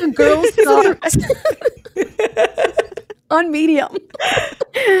 It's a girl's thoughts on Medium.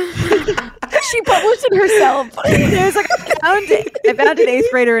 She published it herself. There's like I found an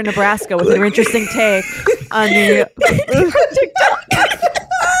 8th grader in Nebraska with an interesting take on the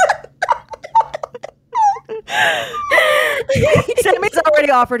Sammy's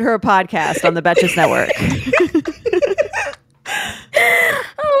already offered her a podcast on the Betches Network.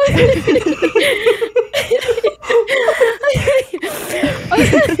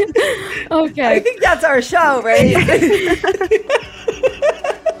 Okay. I think that's our show, right?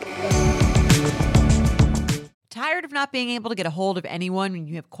 Tired of not being able to get a hold of anyone when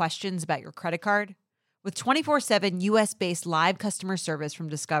you have questions about your credit card? With 24/7 US-based live customer service from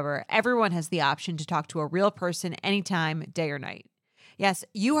Discover, everyone has the option to talk to a real person anytime, day or night. Yes,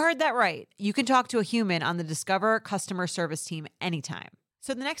 you heard that right. You can talk to a human on the Discover customer service team anytime.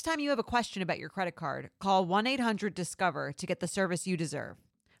 So the next time you have a question about your credit card, call 1-800-DISCOVER to get the service you deserve.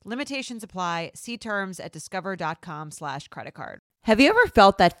 Limitations apply. See terms at discover.com/creditcard. Have you ever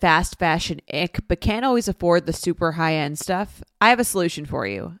felt that fast fashion ick, but can't always afford the super high-end stuff? I have a solution for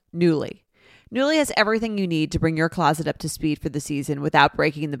you. Nuuly. Nuuly has everything you need to bring your closet up to speed for the season without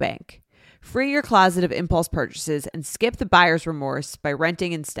breaking the bank. Free your closet of impulse purchases and skip the buyer's remorse by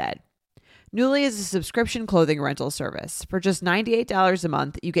renting instead. Nuuly is a subscription clothing rental service. For just $98 a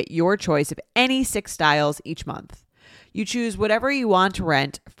month, you get your choice of any 6 styles each month. You choose whatever you want to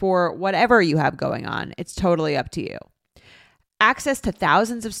rent for whatever you have going on. It's totally up to you. access to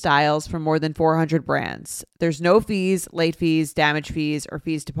thousands of styles from more than 400 brands. There's no fees, late fees, damage fees, or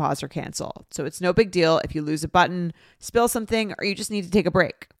fees to pause or cancel. So it's no big deal if you lose a button, spill something, or you just need to take a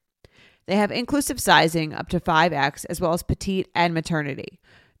break. They have inclusive sizing up to 5X, as well as petite and maternity.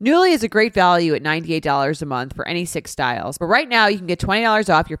 Nuuly is a great value at $98 a month for any 6 styles. But right now, you can get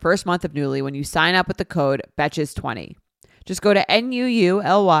 $20 off your first month of Nuuly when you sign up with the code BETCHES20. Just go to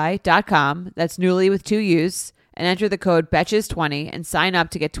NUULY.com, that's Nuuly with 2 U's, and enter the code BETCHES20 and sign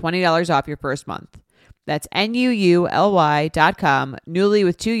up to get $20 off your first month. That's NUULY.com, Nuuly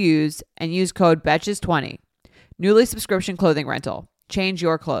with 2 U's, and use code BETCHES20. Nuuly subscription clothing rental. Change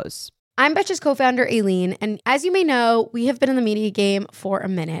your clothes. I'm Betches co-founder Aileen, and as you may know, we have been in the media game for a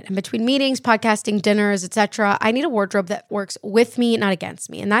minute. And between meetings, podcasting, dinners, etc., I need a wardrobe that works with me, not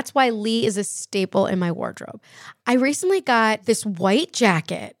against me. And that's why Lee is a staple in my wardrobe. I recently got this white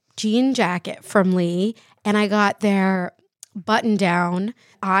jacket, jean jacket from Lee, and I got their button down.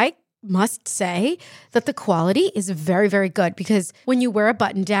 I must say that the quality is very, very good because when you wear a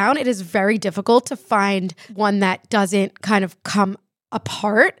button down, it is very difficult to find one that doesn't kind of come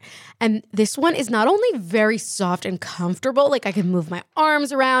apart. And this one is not only very soft and comfortable, like I can move my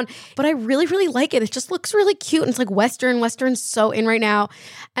arms around, but I really, really like it. It just looks really cute. And it's like Western. Western's so in right now.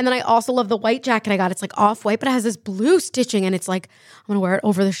 And then I also love the white jacket I got. It's like off-white, but it has this blue stitching. And it's like, I'm going to wear it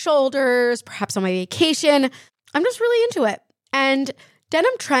over the shoulders, perhaps on my vacation. I'm just really into it. And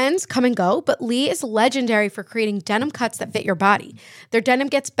denim trends come and go, but Lee is legendary for creating denim cuts that fit your body. Their denim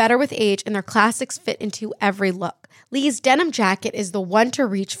gets better with age, and their classics fit into every look. Lee's denim jacket is the one to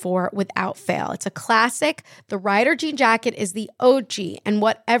reach for without fail. It's a classic. The Rider jean jacket is the OG and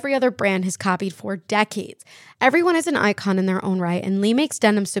what every other brand has copied for decades. Everyone is an icon in their own right, and Lee makes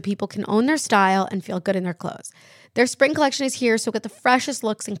denim so people can own their style and feel good in their clothes. Their spring collection is here, so get the freshest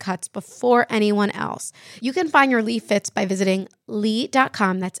looks and cuts before anyone else. You can find your Lee fits by visiting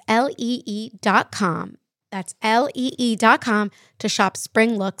lee.com. That's Lee.com. That's Lee.com to shop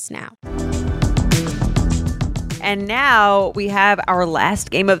spring looks now. And now we have our last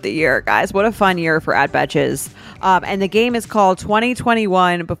game of the year, guys. What a fun year for At Betches. And the game is called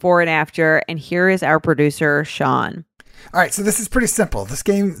 2021 Before and After. And here is our producer, Sean. All right, so this is pretty simple. This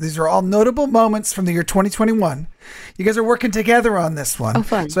game, these are all notable moments from the year 2021. You guys are working together on this one. Oh,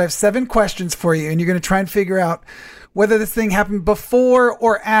 fun. So I have 7 questions for you, and you're going to try and figure out whether this thing happened before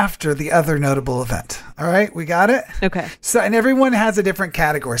or after the other notable event. All right, we got it? Okay. So, and everyone has a different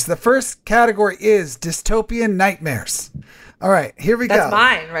category. So the first category is dystopian nightmares. All right, here we go. That's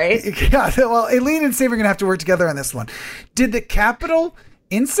mine, right? Yeah, well, Aileen and Steve are going to have to work together on this one. Did the Capitol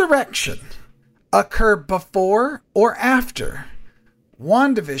insurrection occur before or after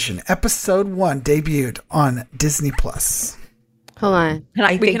WandaVision Episode 1 debuted on Disney+? Hold on.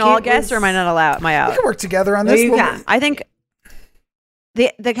 We can all guess, or am I not allowed? Am I out? We can work together on No, this. you can. I think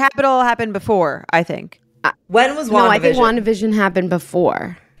the Capitol happened before, I think. When was WandaVision? No, I think WandaVision happened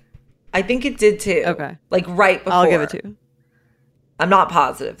before. I think it did too. Okay. Like right before. I'll give it to you. I'm not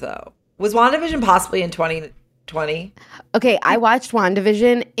positive though. Was WandaVision possibly in 2020? Okay, I watched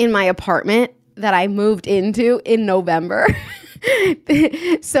WandaVision in my apartment that I moved into in November.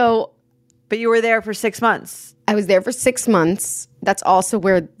 So, But you were there for 6 months. I was there for 6 months. That's also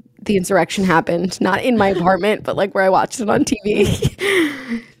where the insurrection happened. Not in my apartment, but like where I watched it on TV.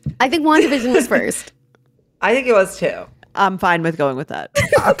 I think WandaVision was first. I think it was too. I'm fine with going with that.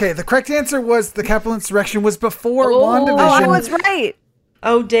 Okay, the correct answer was the Capitol insurrection was before Oh, WandaVision. I was right.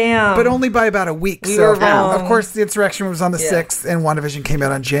 Oh damn! But only by about a week. We So, were wrong. of course, the insurrection was on the 6th, and WandaVision came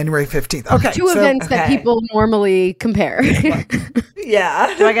out on January 15th. Okay, Two events that Okay. people normally compare.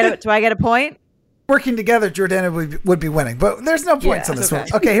 Yeah. Do I get a point? working together, Jordana would be winning. But there's no points on this one.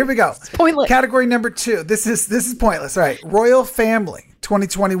 Okay, here we go. It's pointless. Category number 2. This is pointless. All right, Royal Family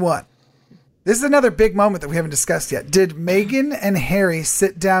 2021. This is another big moment that we haven't discussed yet. Did Meghan and Harry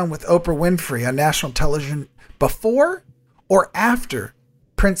sit down with Oprah Winfrey on national television before or after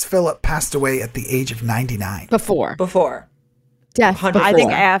Prince Philip passed away at the age of 99? Before. Definitely. I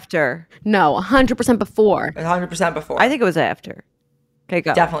think after. No, 100% before. 100% before. I think it was after. Okay,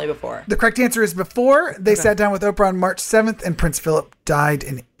 go. Definitely before. The correct answer is before. They sat down with Oprah on March 7th, and Prince Philip died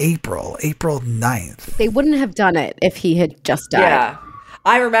in April 9th. They wouldn't have done it if he had just died. Yeah.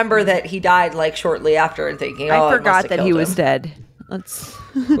 I remember that he died like shortly after and thinking, I it forgot must have that he killed was him. dead. Let's.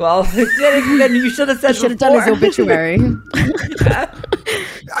 Well, then you should have said Should have done his before. obituary. That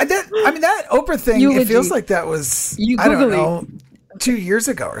Oprah thing, it Eulogy. feels like that was, You I don't Googly. know, 2 years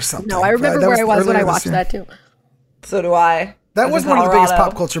ago or something. No, I remember That where I was when I earlier this watched year. that too. So do I. That I was in one of the biggest Colorado.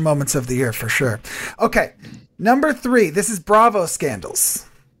 pop culture moments of the year for sure. Okay, number 3. This is Bravo scandals.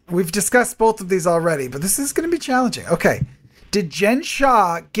 We've discussed both of these already, but this is going to be challenging. Okay, Did Jen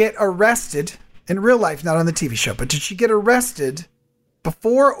Shah get arrested in real life, not on the TV show, but did she get arrested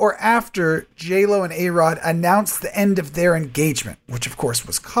before or after J-Lo and A-Rod announced the end of their engagement, which of course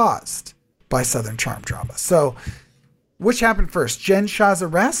was caused by Southern Charm drama? So which happened first, Jen Shah's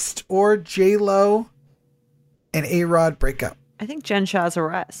arrest or J-Lo and A-Rod break up? I think Jen Shah's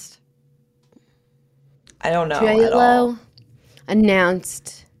arrest. I don't know at all. J-Lo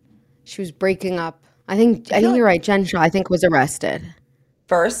announced she was breaking up. I think you're right. Jen Shah, I think, was arrested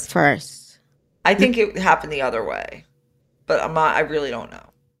First? I I think it happened the other way. But I really don't know.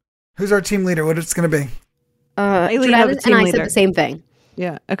 Who's our team leader? What it's going to be? Aileen, Jordan the team and I leader. said the same thing.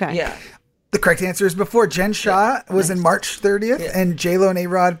 Yeah. Okay. Yeah. The correct answer is before. Jen Shah was in March 30th, and J-Lo and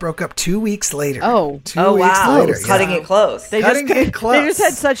A-Rod broke up 2 weeks later. Oh. 2 weeks wow. later. Cutting it close. Cutting it close. They just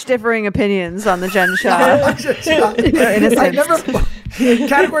had such differing opinions on the Jen Shah.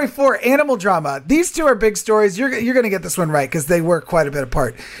 Category 4, animal drama. These two are big stories. You're going to get this one right because they were quite a bit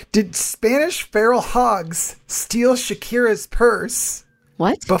apart. Did Spanish feral hogs steal Shakira's purse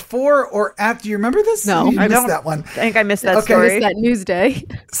What? before or after? You remember this? No. You missed that one. I think I missed that Okay. story. Missed that news day.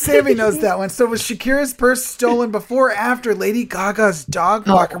 Sammy knows that one. So was Shakira's purse stolen before or after Lady Gaga's dog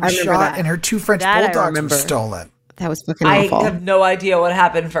walker I was remember shot that. and her 2 French That I bulldogs were remember. stolen? That was fucking I awful. have no idea what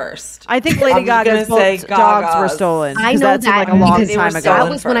happened first. I think Lady I'm just Gaga's gonna say dogs were Gaga's. stolen. I 'cause know that seemed that like a long because they were time ago. stolen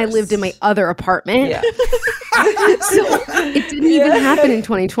That was when I first. lived in my other apartment. Yeah. So it didn't even happen in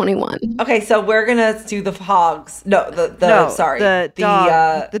 2021. Okay, so we're gonna do the hogs. No, the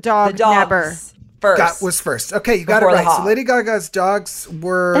dog dogs Nebber. first. Got was first. Okay, you got Before it the right. So hog. Lady Gaga's dogs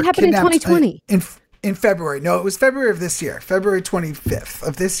were That happened in kidnapped 2020. In February. No, it was February of this year. February 25th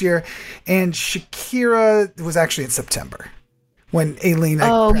of this year. And Shakira was actually in September when Aileen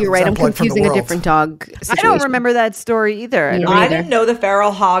Oh, you're right. I'm unplugged from the confusing a world. different dog I situation. don't remember that story either. Yeah. I either. didn't know the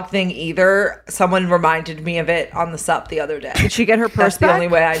feral hog thing either. Someone reminded me of it on the sup the other day. Did she get her purse That's the back? only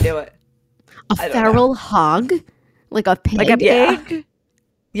way I knew it. A I don't feral hog? Like a pig? Like a Yeah. pig?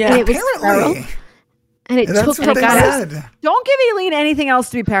 Yeah. And it was feral? Apparently. And it That's took what they like said. Don't give Aileen anything else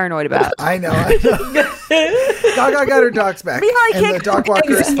to be paranoid about. I know. Gaga got her dogs back. Be like, and the dog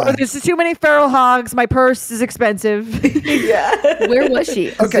walker is fine. There's too many feral hogs. My purse is expensive. Where was she?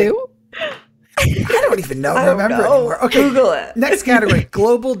 A Okay. zoo? I don't even know. I don't Remember know. anymore. Okay. Google it. Next category,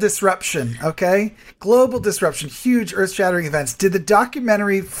 global disruption. Okay. Global disruption. Huge earth shattering events. Did the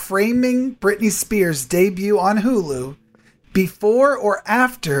documentary Framing Britney Spears debut on Hulu before or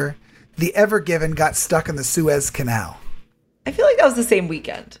after the Ever Given got stuck in the Suez Canal? I feel like that was the same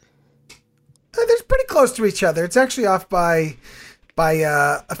weekend. They're pretty close to each other. It's actually off by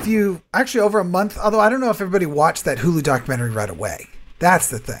a few, actually over a month. Although I don't know if everybody watched that Hulu documentary right away. That's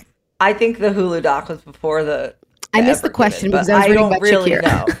the thing. I think the Hulu doc was before the. I missed the Ever question Given, because I was but reading don't about really Shakira.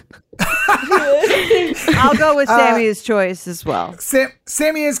 know. I'll go with Sammy's choice as well.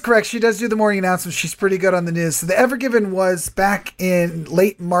 Sammy is correct. She does do the morning announcements. She's pretty good on the news. So the Ever Given was back in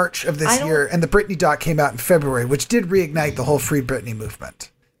late March of this year, and the Britney doc came out in February, which did reignite the whole Free Britney movement.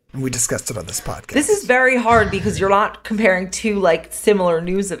 And we discussed it on this podcast. This is very hard because you're not comparing two like similar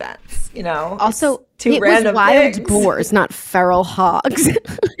news events. You know. Also, It's two it was random wild things. boars, not feral hogs.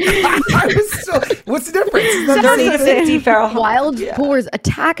 I was so, what's the difference? Isn't that 30 the to same? 50 feral hogs. Wild Yeah. boars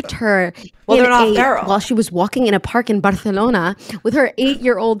attacked her Well, in they're not feral. while she was walking in a park in Barcelona with her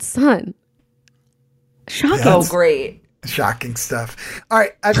 8-year-old son. Shocking. Oh, great. Shocking stuff. All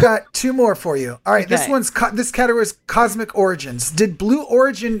right, I've got 2 more for you. All right, this Okay. one's this category is Cosmic Origins. Did Blue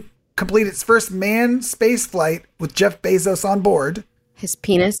Origin complete its first manned space flight with Jeff Bezos on board? His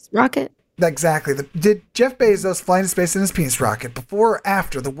penis rocket? Exactly. Did Jeff Bezos fly into space in his penis rocket before or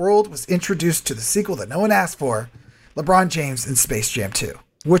after the world was introduced to the sequel that no one asked for, LeBron James in Space Jam 2?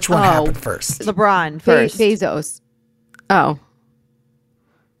 Which one happened first? LeBron first. Bezos. Oh.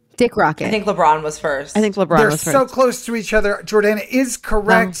 Dick rocket. I think LeBron was first. I think LeBron They're was first. so close to each other. Jordana is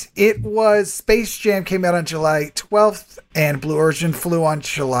correct. It was Space Jam came out on July 12th, and Blue Origin flew on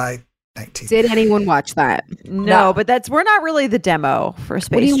July 19th. Did anyone watch that? No, but we're not really the demo for Space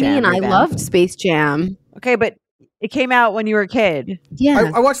Jam. What do you mean? I Ruben. loved Space Jam. Okay, but it came out when you were a kid.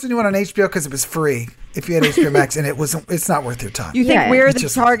 Yeah. I watched the new one on HBO because it was free. If you had HBO Max, and it's not worth your time. You think Yeah, we're it's the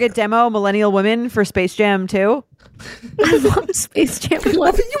just- target demo, millennial women, for Space Jam 2? I loved Space Jam.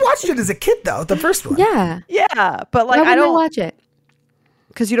 Well, you watched it as a kid, though, the first one. Yeah. Yeah, but like Why I wouldn't I don't watch it?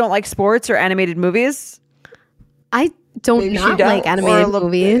 because you don't like sports or animated movies. I don't Maybe she not don't. like animated Or look-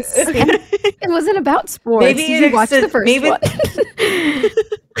 movies. It wasn't about sports. Maybe Did you watch the first maybe- one?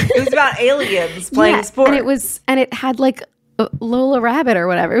 It was about aliens playing Yeah, sports. and it had like Lola Rabbit or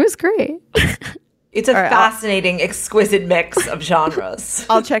whatever. It was great. It's a right, fascinating, exquisite mix of genres.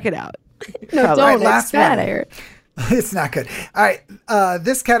 I'll check it out. No, Probably. don't. Last It's bad. one. I heard. It's not good. All right.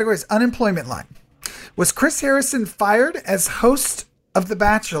 This category is unemployment line. Was Chris Harrison fired as host of The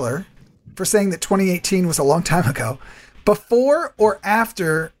Bachelor for saying that 2018 was a long time ago, before or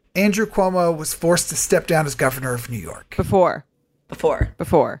after Andrew Cuomo was forced to step down as governor of New York? Before.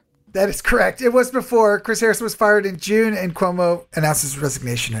 That is correct. It was before. Chris Harrison was fired in June, and Cuomo announced his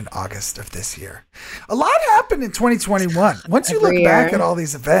resignation in August of this year. A lot happened in 2021. Once you look back at all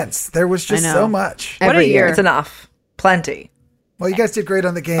these events, there was just so much. What a year. It's enough. Plenty. Well, you guys did great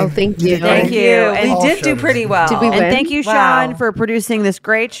on the game. Oh, thank you. Thank you. And We did do pretty well. Did we win? And thank you, Wow. Sean, for producing this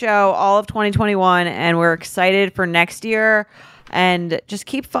great show all of 2021. And we're excited for next year. And just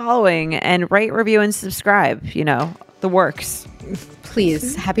keep following and rate, review, and subscribe. You know, the works.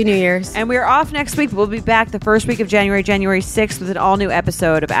 Please. Happy New Year's. And we're off next week. We'll be back the first week of January 6th, with an all-new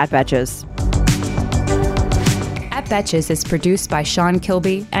episode of At Betches. At Betches is produced by Sean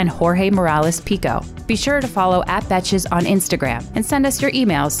Kilby and Jorge Morales Pico. Be sure to follow At Betches on Instagram and send us your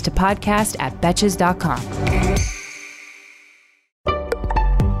emails to podcast@betches.com.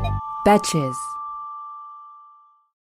 Betches.